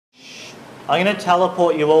I'm going to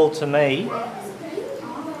teleport you all to me.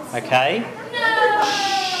 Okay? No.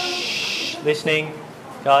 Shh, listening.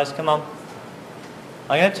 Guys, come on.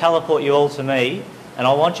 I'm going to teleport you all to me, and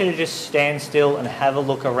I want you to just stand still and have a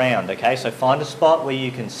look around, okay? So find a spot where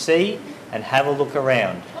you can see and have a look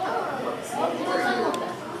around.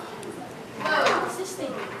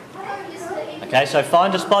 Okay, so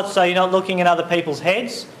find a spot so you're not looking at other people's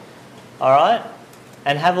heads, alright?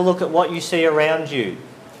 And have a look at what you see around you.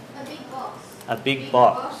 A big box. A big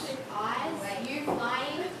box. With eyes. You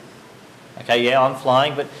flying? Okay, yeah, I'm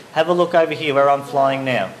flying, but have a look over here where I'm flying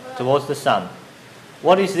now, towards the sun.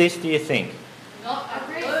 What is this, do you think? Not a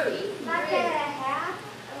grid. Like a house?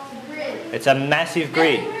 Grid. It's a massive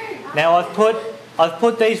grid. Now I've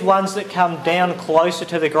put these ones that come down closer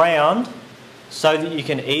to the ground so that you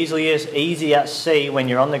can easier see when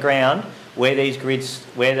you're on the ground where these grids,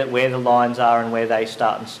 where the lines are and where they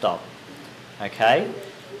start and stop. Okay,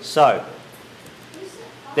 so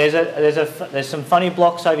there's some funny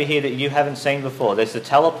blocks over here that you haven't seen before. There's the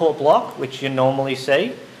teleport block, which you normally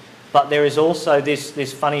see, but there is also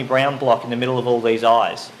this funny brown block in the middle of all these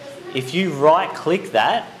eyes. If you right click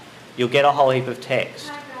that, you'll get a whole heap of text.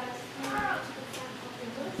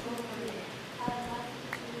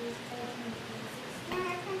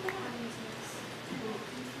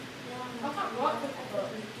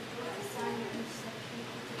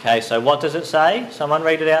 Okay, so what does it say? Someone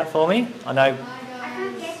read it out for me. I know.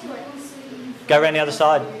 Go around the other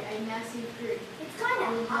side. A massive grid. It's kind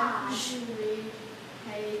of hard. Read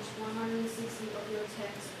page 160 of your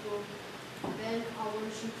textbook. Then I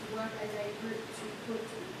want you to work as a group to put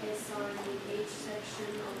a sign in each section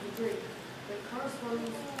of the grid that corresponds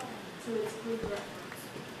to its grid reference.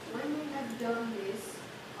 When we have done this,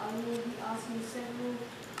 I will be asking several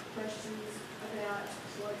questions about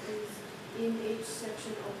what is in each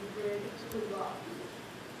section of the grid. Good luck.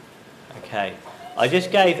 Okay, I just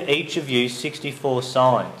gave each of you 64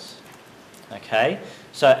 signs. Okay,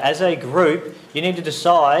 so as a group, you need to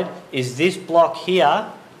decide, is this block here,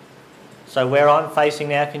 so where I'm facing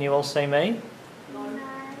now, can you all see me? No.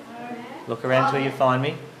 Look around till you find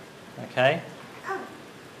me. Okay.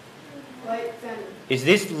 Wait, Is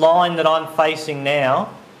this line that I'm facing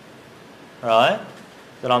now, right,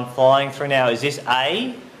 that I'm flying through now, is this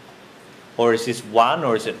A? Or is this 1,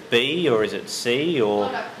 or is it B, or is it C, or...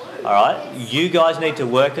 Alright, you guys need to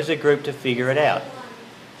work as a group to figure it out.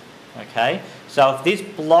 Okay, so if this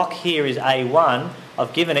block here is A1,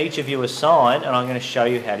 I've given each of you a sign and I'm going to show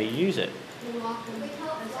you how to use it.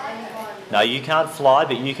 No, you can't fly,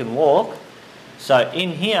 but you can walk. So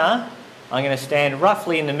in here, I'm going to stand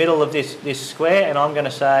roughly in the middle of this square and I'm going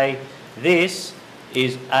to say, this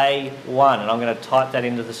is A1, and I'm going to type that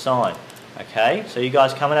into the sign. Okay, so you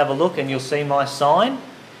guys come and have a look and you'll see my sign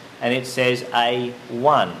and it says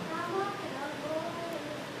A1.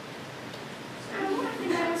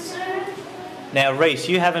 Now Reese,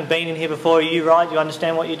 you haven't been in here before, are you right? You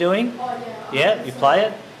understand what you're doing? Yeah, you play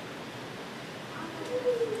it?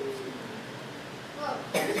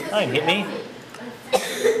 Don't hit me.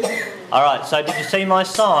 Alright, so did you see my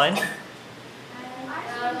sign?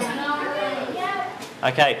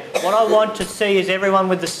 Okay, what I want to see is everyone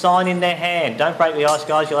with the sign in their hand. Don't break the ice,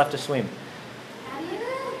 guys, you'll have to swim.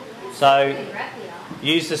 So,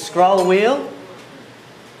 use the scroll wheel.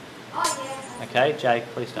 Okay, Jake,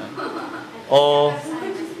 please don't. Or,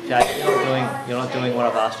 Jake, you're not doing what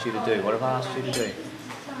I've asked you to do. What have I asked you to do?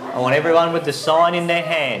 I want everyone with the sign in their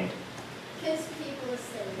hand.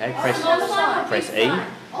 Okay, press E.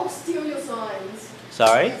 I'll steal your signs.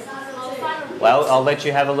 Sorry? Well, I'll let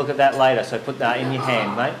you have a look at that later. So put that in your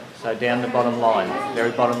hand, mate. So down the bottom line.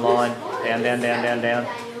 Very bottom line. Down, down, down, down, down.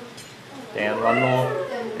 Down, one more.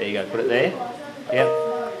 There you go. Put it there. Yep.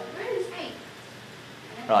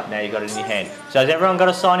 Right, now you've got it in your hand. So has everyone got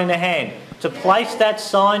a sign in their hand? To place that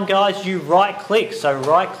sign, guys, you right-click. So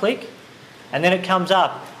right-click, and then it comes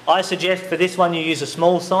up. I suggest for this one you use a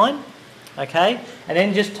small sign, okay? And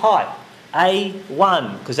then just type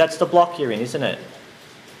A1, because that's the block you're in, isn't it?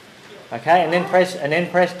 Okay, and then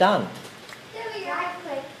press done.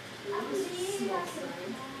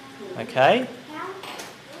 Okay.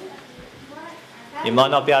 You might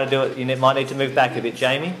not be able to do it. You might need to move back a bit,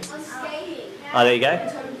 Jamie. Oh, there you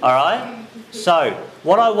go. All right. So,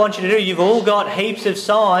 what I want you to do, you've all got heaps of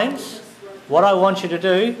signs. What I want you to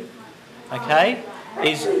do, okay,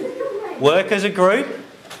 is work as a group.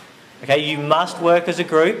 Okay, you must work as a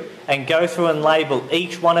group and go through and label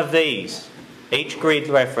each one of these, each grid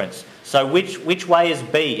reference. So which way is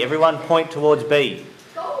B? Everyone point towards B.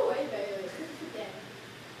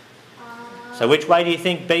 So which way do you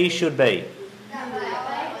think B should be?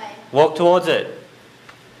 Walk towards it.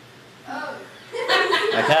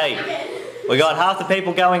 Okay, we got half the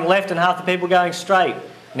people going left and half the people going straight.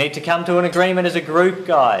 Need to come to an agreement as a group,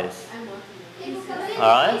 guys.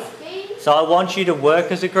 Alright? So I want you to work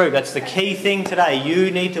as a group. That's the key thing today.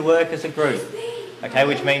 You need to work as a group. Okay,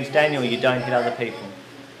 which means, Daniel, you don't hit other people.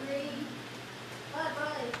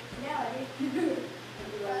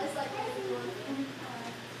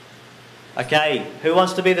 Okay, who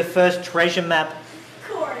wants to be the first treasure map?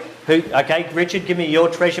 Corey. Who? Okay, Richard, give me your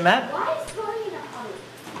treasure map. Why is Corey in a huddle?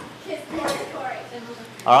 Corey.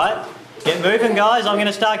 Alright, get moving, guys. I'm going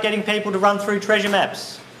to start getting people to run through treasure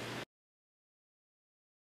maps.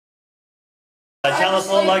 So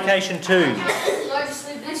teleport location 2.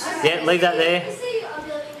 Yeah, leave that there.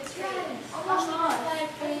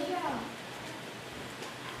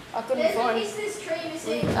 I couldn't find it.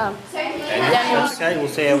 That's okay, we'll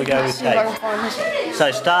see how we go with tape.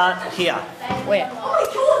 So start here. Where?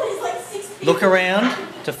 Look around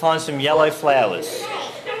to find some yellow flowers.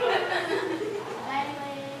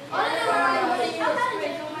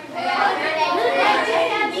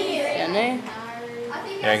 Down there?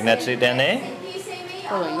 You reckon that's it down there?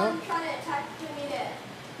 Probably not.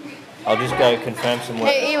 I'll just go confirm some work.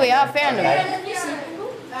 Hey, here we are, found them.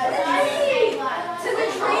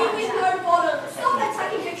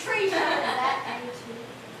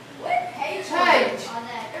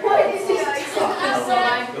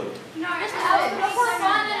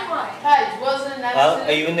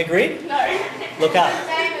 Are you in the grid? No. Look up.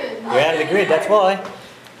 You're out of the grid, that's why.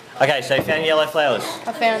 Okay, so you found yellow flowers.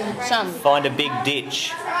 I found some. Find a big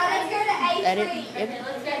ditch. That it? Yep.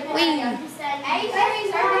 Whee!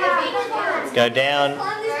 Go down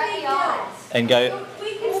and go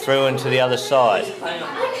through into the other side.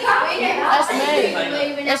 That's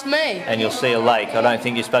me. That's me. And you'll see a lake. I don't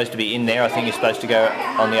think you're supposed to be in there. I think you're supposed to go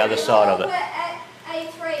on the other side of it.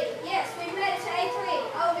 Yes, we've made it to A3.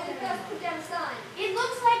 Oh, we're the first to put down a sign. It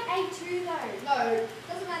looks like A2 though. No,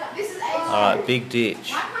 doesn't matter. This is A2. Alright, big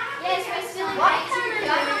ditch. Yes, we're still in A2.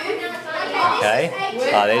 Okay.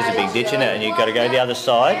 Oh, there's a big ditch in it, and you've got to go the other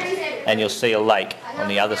side, and you'll see a lake on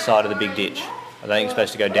the other side of the big ditch. I don't think you're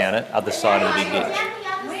supposed to go down it, other side of the big ditch.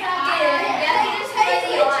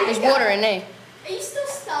 There's water in there. Are you still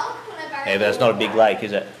stuck when I buried Yeah, but that's not a big lake,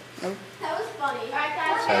 is it? Nope. That was funny.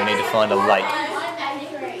 So we need to find a lake.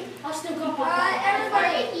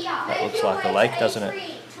 Everybody, That looks like a lake, doesn't it?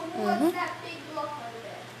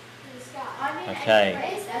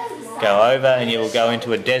 Okay. Go over and you will go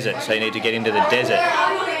into a desert, so you need to get into the desert.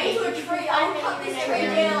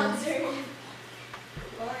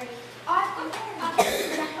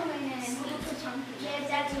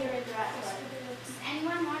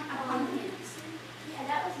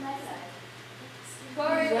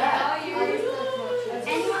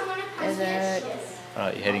 Desert.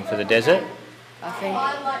 Alright, you're heading for the desert? I think.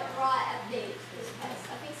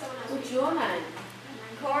 What's your name?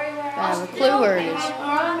 I have a clue where it is.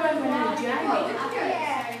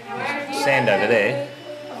 Sand over there.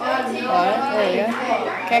 Alright, there you go.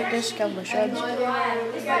 Cactus, couple of shrubs.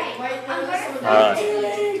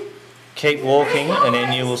 Alright. Keep walking and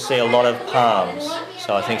then you will see a lot of palms.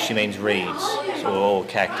 So I think she means reeds, or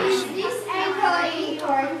cactus.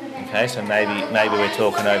 Okay, so maybe we're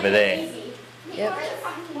talking over there. Yep.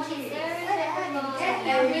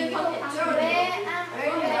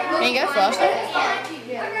 Can you go faster?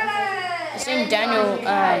 I seen Daniel,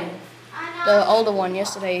 the older one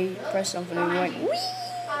yesterday, he pressed something and he went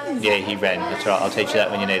whee! Yeah, he ran. That's right. I'll teach you that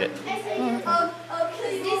when you need it.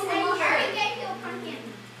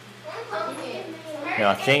 Now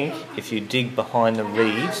I think if you dig behind the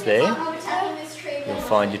reeds there, you'll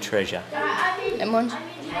find your treasure. Them ones?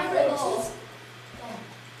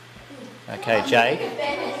 Okay, Jake.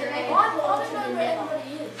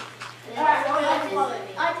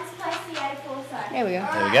 There we go.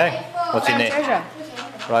 There we go. What's in Found there? treasure.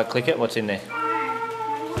 Right, click it. What's in there?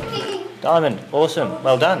 Diamond. Awesome.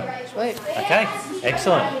 Well done. Sweet. Okay.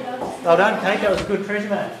 Excellent. Well done, Kate. That was a good treasure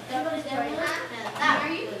map.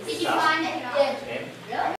 Did you find it?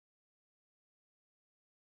 Yeah.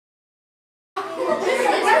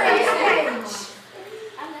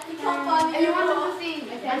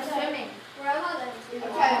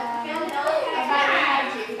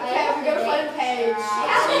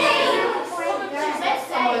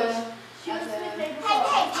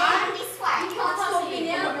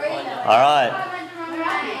 All right.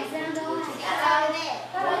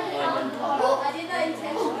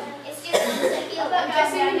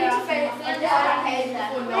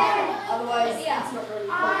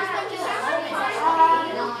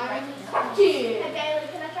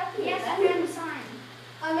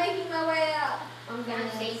 I'm making my way out. I'm going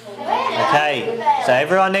to see. Okay, so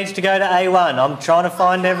everyone needs to go to A1. I'm trying to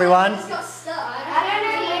find everyone. I got stuck.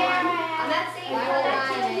 I'm at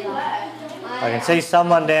C1. I can see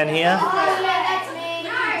someone down here. Oh, yeah, that's me.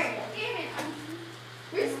 No, damn it.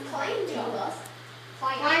 Who's Climber?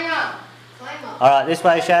 Alright, this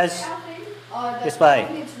way, Shaz. This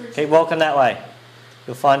way. Keep walking that way.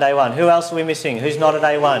 You'll find A1. Who else are we missing? Who's not at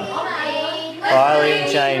A1? Riley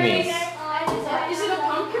and Jamie.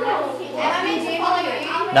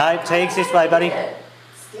 No, Teague's this way, buddy.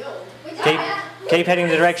 Keep heading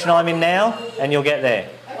the direction I'm in now, and you'll get there.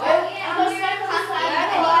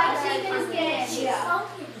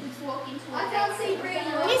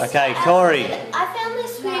 Okay, Corey. I found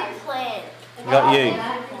this sweet plant. Got you.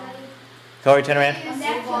 Corey, turn around.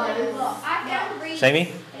 See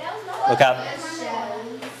me? Look up.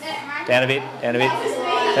 Down a bit, down a bit.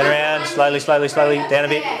 Turn around, slowly, slowly, slowly. Down a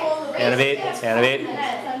bit, down a bit, down a bit.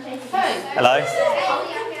 Hello?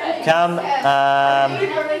 Come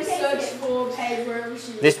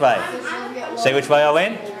this way. See which way I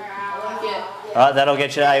went? Alright, that'll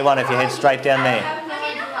get you to A1 if you head straight down there.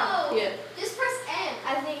 Just press M,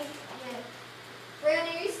 I think.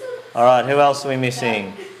 Alright, who else are we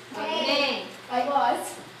missing? I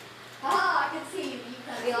was. I can see you.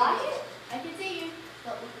 You like it? I can see you.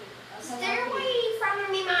 Stay away from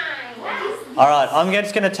me, mine. Alright, I'm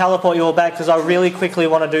just going to teleport you all back because I really quickly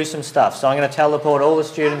want to do some stuff. So I'm going to teleport all the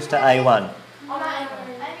students to A1.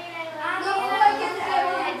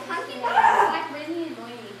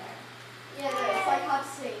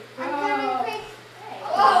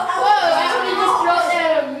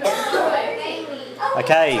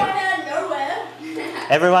 Okay,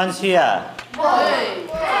 everyone's here.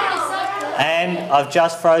 And I've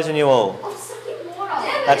just frozen you all.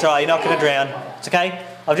 That's alright, you're not going to drown. It's okay.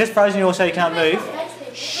 I've just frozen you all so you can't move.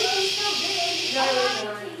 Shh.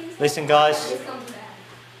 Listen, guys.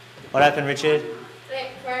 What happened, Richard?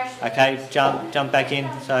 Okay, jump back in.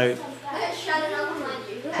 So.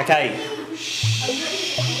 Okay.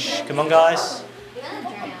 Shh. Come on, guys.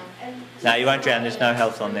 No, you won't drown. There's no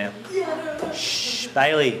health on now. Shh.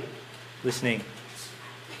 Bailey, listening.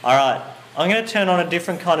 Alright, I'm going to turn on a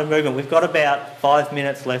different kind of movement. We've got about 5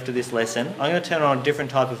 minutes left of this lesson. I'm going to turn on a different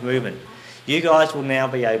type of movement. You guys will now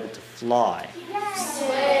be able to fly.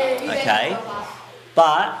 Okay?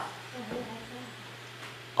 But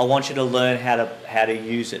I want you to learn how to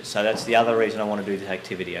use it. So that's the other reason I want to do this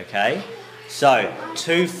activity, okay? So,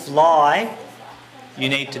 to fly, you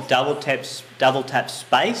need to double tap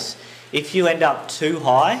space. If you end up too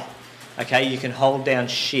high, okay, you can hold down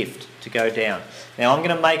shift to go down. Now I'm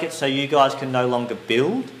going to make it so you guys can no longer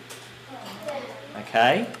build,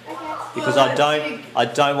 okay? Because I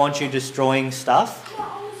don't want you destroying stuff.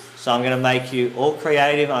 So I'm going to make you all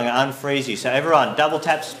creative. I'm going to unfreeze you. So everyone, double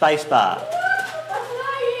tap space bar,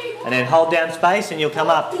 and then hold down space, and you'll come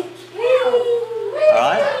up. All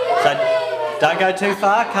right. So don't go too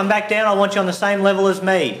far. Come back down. I want you on the same level as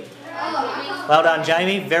me. Well done,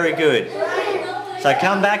 Jamie. Very good. So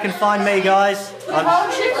come back and find me, guys.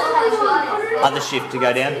 Other shift to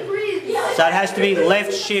go down. So it has to be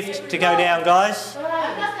left shift to go down, guys.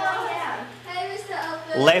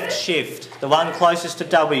 Left shift. The one closest to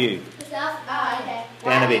W.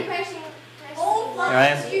 Down a bit. There I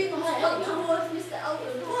am.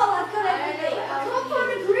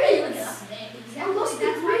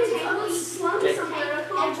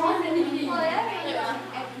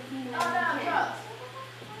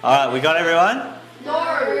 Alright, we got everyone? No,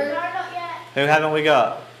 not yet. Who haven't we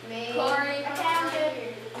got? Me. Corey.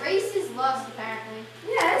 Reese is lost apparently.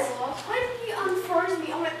 Yes. Why did you unfroze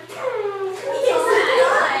me? I went.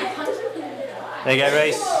 There you go,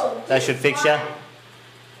 Reese. That should fix you.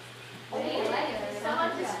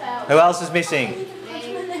 Who else is missing?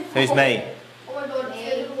 Who's me?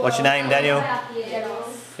 What's your name, Daniel?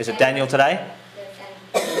 Is it Daniel today?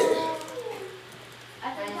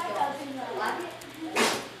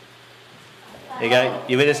 There you go.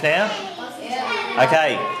 You with us now?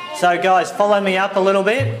 Okay. So guys, follow me up a little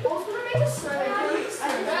bit.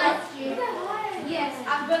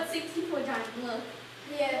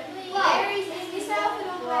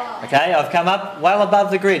 Okay, I've come up well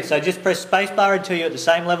above the grid, so just press spacebar until you're at the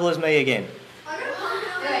same level as me again.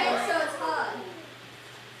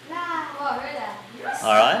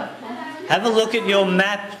 Alright. Have a look at your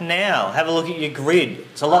map now. Have a look at your grid.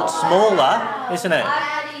 It's a lot smaller, isn't it?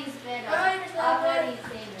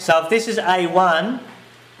 So if this is A1,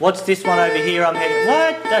 what's this one over here I'm heading?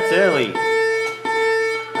 What? That's early.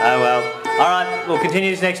 Oh well. Alright, we'll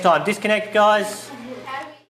continue this next time. Disconnect, guys.